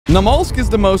Namalsk is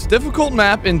the most difficult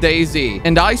map in DayZ,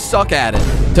 and I suck at it.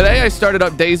 Today, I started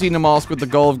up DayZ Namalsk with the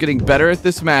goal of getting better at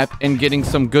this map and getting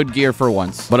some good gear for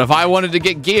once. But if I wanted to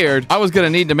get geared, I was going to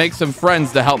need to make some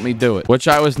friends to help me do it, which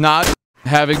I was not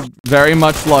having very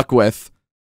much luck with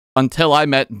until I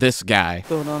met this guy. What's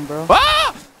going on, bro?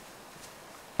 Ah!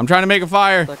 I'm trying to make a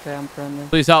fire. It's okay, I'm friendly.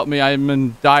 Please help me. I'm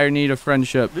in dire need of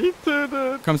friendship.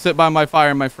 Come sit by my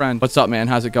fire, my friend. What's up, man?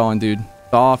 How's it going, dude?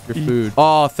 Off your food.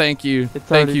 Oh, thank you.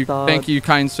 Thank you. Thank you,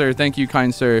 kind sir. Thank you,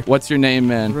 kind sir. What's your name,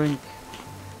 man? Drink.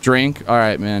 Drink? All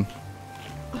right, man.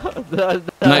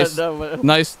 Nice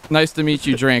to meet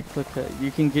you, Drink. It's okay.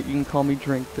 You can call me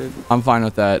Drink, dude. I'm fine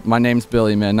with that. My name's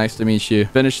Billy, man. Nice to meet you.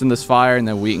 Finishing this fire, and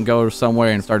then we can go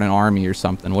somewhere and start an army or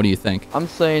something. What do you think? I'm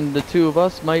saying the two of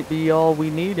us might be all we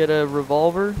need at a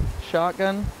revolver,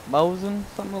 shotgun, Mosin,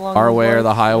 something along Our those way or lines,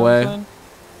 the highway? You know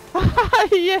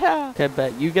yeah. Okay,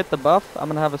 bet. You get the buff. I'm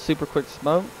gonna have a super quick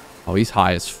smoke. Oh, he's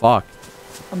high as fuck.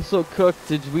 I'm so cooked.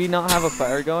 Did we not have a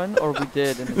fire going? Or we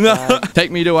did? And No.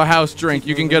 Take me to a house, Drink.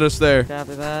 You can get us there.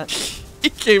 Copy that. He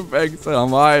came back and said, I'm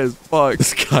high as fuck.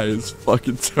 This guy is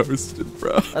fucking toasted,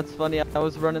 bro. That's funny. I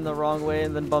was running the wrong way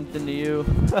and then bumped into you.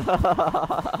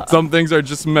 Some things are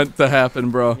just meant to happen,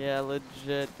 bro. Yeah,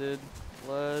 legit, dude.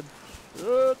 Blood.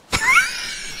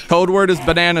 Code word is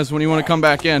bananas when you want to come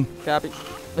back in. Copy.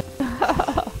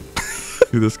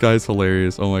 Dude, this guy's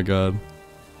hilarious. Oh my god.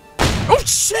 Oh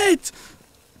shit!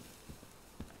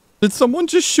 Did someone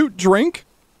just shoot Drink?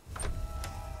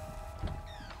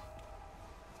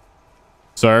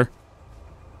 Sir?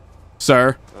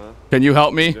 Sir? Can you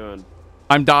help me?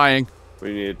 I'm dying. What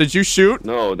do you need? Did you shoot?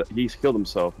 No, he's killed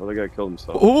himself. Other guy killed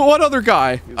himself. What other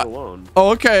guy? He's alone.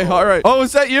 Oh, okay. All right. Oh,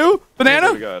 is that you? Banana?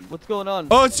 Oh my God. What's going on?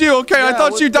 Oh, it's you. Okay, I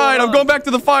thought you died. I'm going back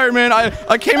to the fire, man.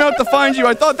 I came out to find you.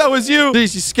 I thought that was you.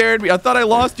 Jeez, you scared me. I thought I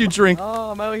lost you, Drink.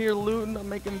 Oh, I'm out here looting. I'm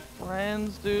making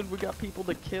friends, dude. We got people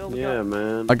to kill. Yeah,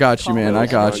 man. I got you, man. I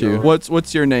got you.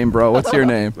 What's your name, bro? What's your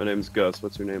name? My name's Gus.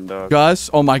 What's your name, dog? Gus?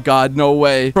 Oh my god, no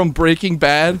way. From Breaking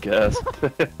Bad? Gus.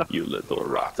 You little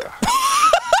rotter.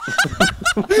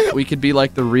 We could be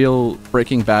like the real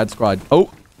Breaking Bad squad. Oh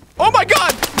my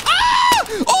god! Ah!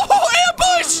 Oh,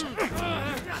 ambush!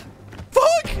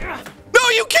 Fuck! No,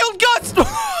 you killed Gus!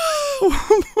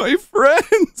 My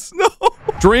friends, no.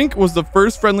 Drink was the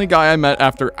first friendly guy I met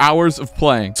after hours of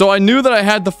playing. So I knew that I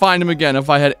had to find him again if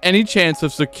I had any chance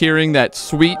of securing that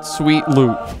sweet, sweet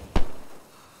loot.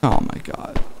 Oh my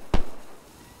god.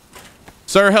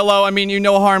 Sir, hello. I mean you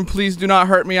no harm. Please do not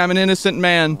hurt me. I'm an innocent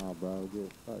man. Oh, bro, you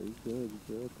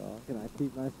good, dog. Can I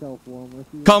keep myself warm with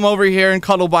you? Come over here and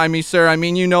cuddle by me, sir. I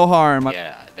mean you no harm.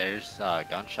 Yeah, there's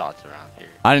gunshots around here.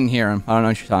 I didn't hear him. I don't know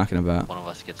what you're talking about. One of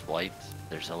us gets wiped.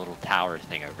 There's a little tower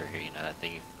thing over here, you know, that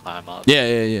thing you can climb up? Yeah.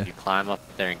 You climb up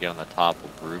there and get on the top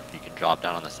of the roof. You can drop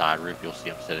down on the side roof. You'll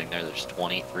see them sitting there. There's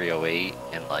 20,308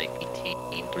 and like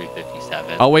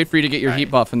 18,357. I'll wait for you to get your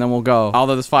heat buff and then we'll go.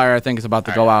 Although this fire I think is about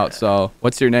to go out, so.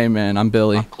 What's your name, man? I'm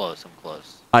Billy. I'm close.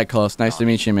 Hi, Close. Nice to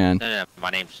meet you, man. No, my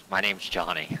name's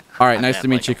Johnny. All right, nice to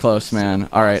meet you, Close, man.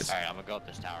 All right. All right, I'm gonna go up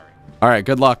this tower. All right,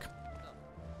 good luck.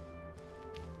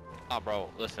 Oh, bro,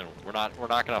 listen, we're not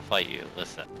gonna fight you.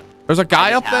 Listen. There's a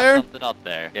guy up there? Something up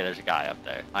there. Yeah, there's a guy up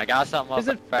there. I got something up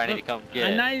there. I need to come get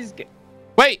it. A nice guy.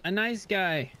 Wait. A nice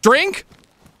guy. Drink?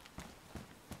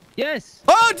 Yes.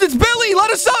 Oh, it's Billy.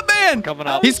 Let us up, man. Coming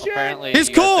up. Apparently, he's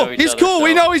cool. He's cool.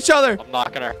 We know each other. I'm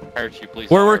not gonna hurt you, please.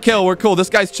 We're chill. We're cool. This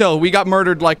guy's chill. We got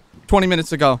murdered like 20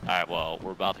 minutes ago. All right, well,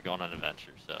 we're about to go on an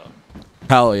adventure, so.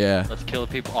 Hell yeah. Let's kill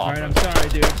the people off. All right, I'm sorry,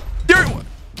 dude.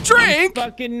 Drink?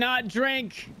 I'm fucking not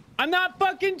Drink. I'm not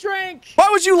fucking Drink. Why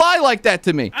would you lie like that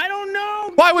to me? I don't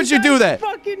know. Why would you do that?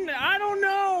 I don't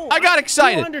know. I got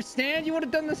excited. You understand? You would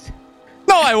have done this.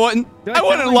 No, I wouldn't. I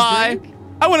wouldn't lie.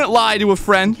 I wouldn't lie to a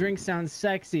friend. Drink sounds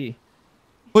sexy.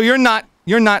 Well, you're not.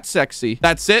 You're not sexy.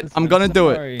 That's it. I'm gonna do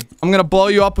it. I'm gonna blow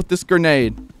you up with this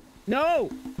grenade. No.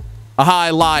 Aha,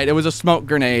 I lied. It was a smoke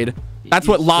grenade. That's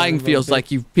what lying feels like,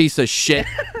 you piece of shit.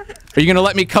 Are you gonna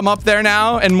let me come up there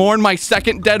now and mourn my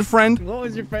second dead friend? What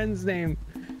was your friend's name?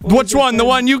 Which one? The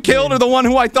one you killed or the one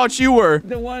who I thought you were?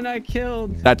 The one I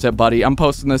killed. That's it, buddy. I'm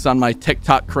posting this on my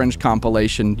TikTok cringe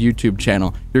compilation YouTube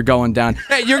channel. You're going down.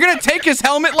 Hey, you're gonna take his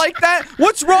helmet like that?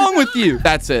 What's wrong with you?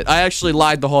 That's it. I actually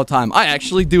lied the whole time. I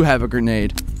actually do have a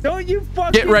grenade. Don't you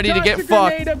fucking get ready to get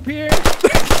fucked. Up here.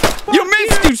 You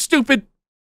missed, you stupid.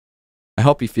 I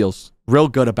hope he feels real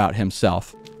good about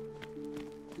himself.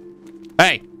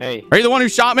 Hey. Hey. Are you the one who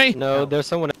shot me? No, there's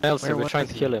someone else and we're trying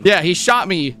to kill him. Yeah, he shot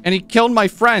me and he killed my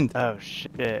friend. Oh,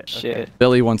 shit. Shit. Okay.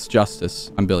 Billy wants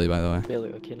justice. I'm Billy, by the way.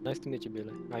 Billy, okay. Nice to meet you, Billy.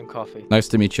 I'm Coffee. Nice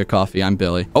to meet you, Coffee. I'm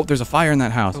Billy. Oh, there's a fire in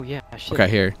that house. Oh, yeah. Shit. Okay,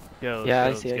 here. Yo, yeah,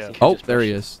 I see. Oh, there he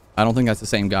is. I don't think that's the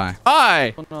same guy.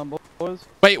 Hi. What's going on, boys?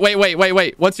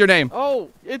 Wait. What's your name?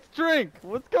 Oh, it's Drink.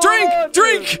 What's going on?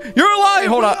 Drink! You're alive!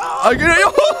 Hold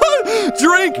on.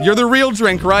 Drink! You're the real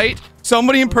Drink, right?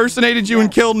 Somebody impersonated you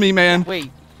and killed me, man.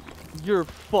 Wait, you're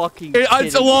fucking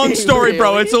It's a long story,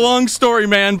 bro. Really? It's a long story,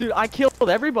 man. Dude, I killed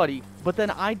everybody, but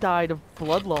then I died of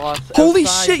blood loss. Holy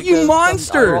outside shit, you because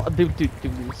monster! Dude,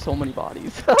 there's so many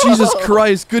bodies. Jesus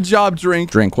Christ, good job, Drink.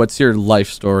 Drink, what's your life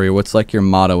story? What's like your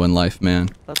motto in life, man?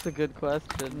 That's a good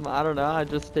question. I don't know. I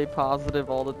just stay positive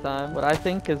all the time. What I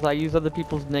think is I use other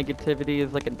people's negativity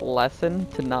as like a lesson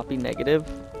to not be negative,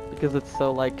 because it's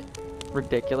so like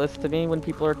ridiculous to me when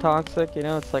people are toxic. You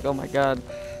know, it's like, oh my god.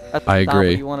 That's I not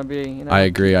agree. what you want to be. You know? I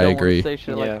agree. You I don't wanna agree. say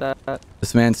shit like that.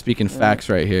 This man's speaking facts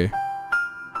right here.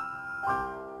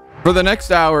 For the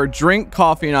next hour, Drink,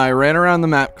 Coffee, and I ran around the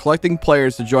map collecting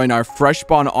players to join our fresh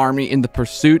spawn army in the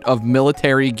pursuit of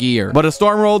military gear. But a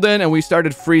storm rolled in and we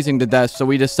started freezing to death, so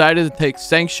we decided to take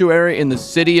sanctuary in the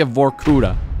city of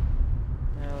Vorkuta.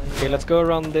 Okay, let's go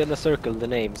around in a circle, the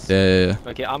names. Yeah.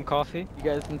 Okay, I'm Coffee. You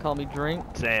guys can call me Drink.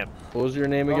 Sam. What was your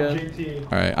name again?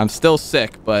 All right, I'm still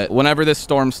sick, but whenever this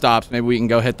storm stops, maybe we can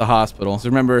go hit the hospital. So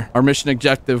remember, our mission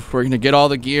objective, we're going to get all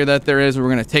the gear that there is. We're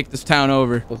going to take this town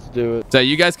over. Let's do it. So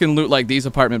you guys can loot like these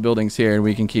apartment buildings here, and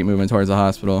we can keep moving towards the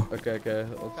hospital. Okay.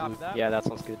 Let's do it. Yeah, that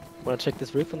sounds good. Wanna check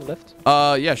this roof on the left?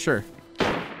 Yeah, sure.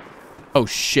 Oh,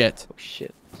 shit. Oh,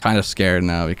 shit. Kind of scared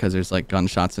now because there's like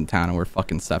gunshots in town and we're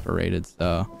fucking separated,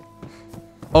 so...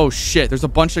 Oh shit, there's a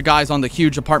bunch of guys on the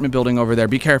huge apartment building over there.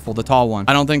 Be careful, the tall one.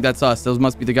 I don't think that's us. Those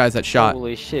must be the guys that shot.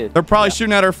 Holy shit. They're probably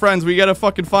shooting at our friends. We gotta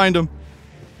fucking find them.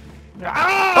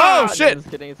 Ah! Oh shit! No, just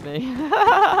kidding, it's me.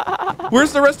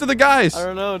 Where's the rest of the guys? I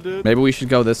don't know, dude. Maybe we should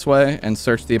go this way and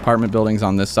search the apartment buildings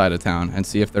on this side of town and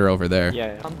see if they're over there.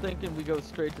 Yeah. I'm thinking we go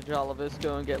straight to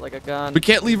Jalovisko and get like a gun. We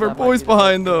can't leave our That might boys be the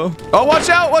behind though. Oh, watch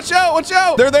out, watch out, watch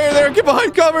out! They're there, get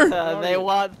behind cover! They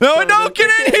want. No,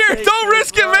 get in here! Don't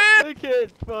risk it, man! We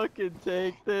can't fucking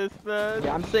take this, man.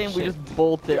 Yeah, I'm saying we just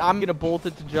bolt it. I'm gonna bolt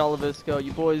it to Jalovisko.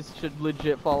 You boys should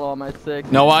legit follow on my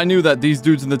six. No, I knew that these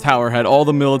dudes in the tower had all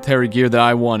the military gear that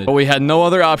I wanted. But we had no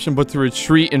other option but to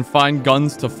retreat and find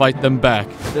guns to fight them back.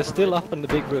 They're still up on the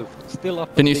big roof. Still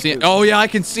up. Can you see it? Oh, yeah, I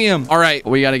can see him. All right,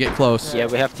 we got to get close. Yeah,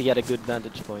 we have to get a good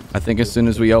vantage point. I think as soon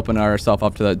as we open ourselves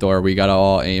up to that door, we got to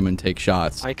all aim and take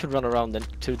shots. I could run around then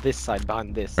to this side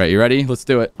behind this. Right, you ready? Let's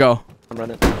do it. Go. I'm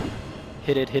running.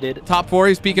 Hit it. Top four,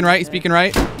 he's peeking right,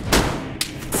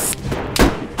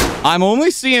 I'm only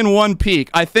seeing one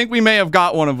peek. I think we may have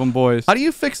got one of them, boys. How do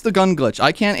you fix the gun glitch?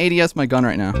 I can't ADS my gun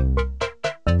right now.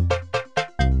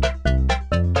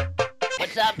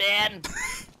 What's up, man?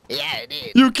 Yeah, it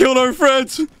is. You killed our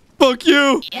friends. Fuck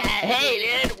you. Yeah,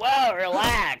 hey, dude. Whoa,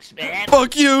 relax, man.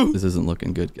 Fuck you. This isn't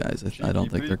looking good, guys. I don't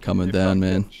think they're coming down,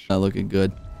 man. Not looking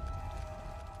good.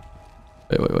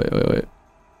 Wait.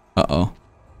 Uh-oh.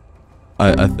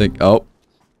 I think... Oh.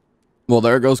 Well,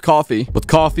 there goes Coffee. With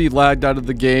Coffee lagged out of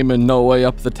the game and no way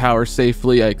up the tower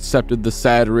safely, I accepted the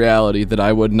sad reality that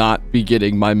I would not be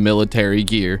getting my military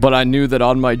gear. But I knew that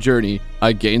on my journey,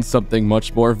 I gained something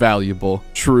much more valuable.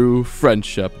 True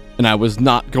friendship. And I was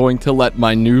not going to let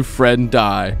my new friend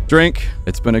die. Drink.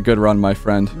 It's been a good run, my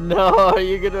friend. No,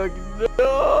 you're gonna...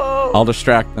 No! I'll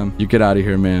distract them. You get out of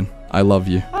here, man. I love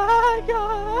you.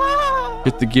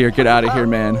 Get the gear. Get out of here,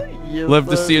 man. Yes, Live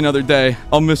to sir. see another day.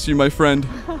 I'll miss you, my friend.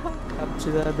 See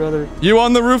that, brother? You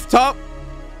on the rooftop?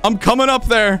 I'm coming up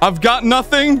there. I've got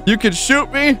nothing. You can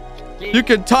shoot me. You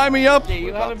can tie me up.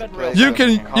 You haven't been ready.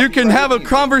 You can have a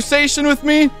conversation with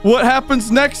me. What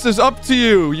happens next is up to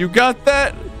you. You got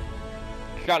that?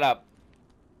 Shut up.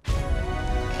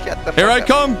 Here I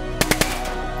come.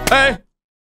 Hey.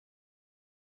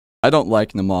 I don't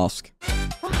like Namalsk.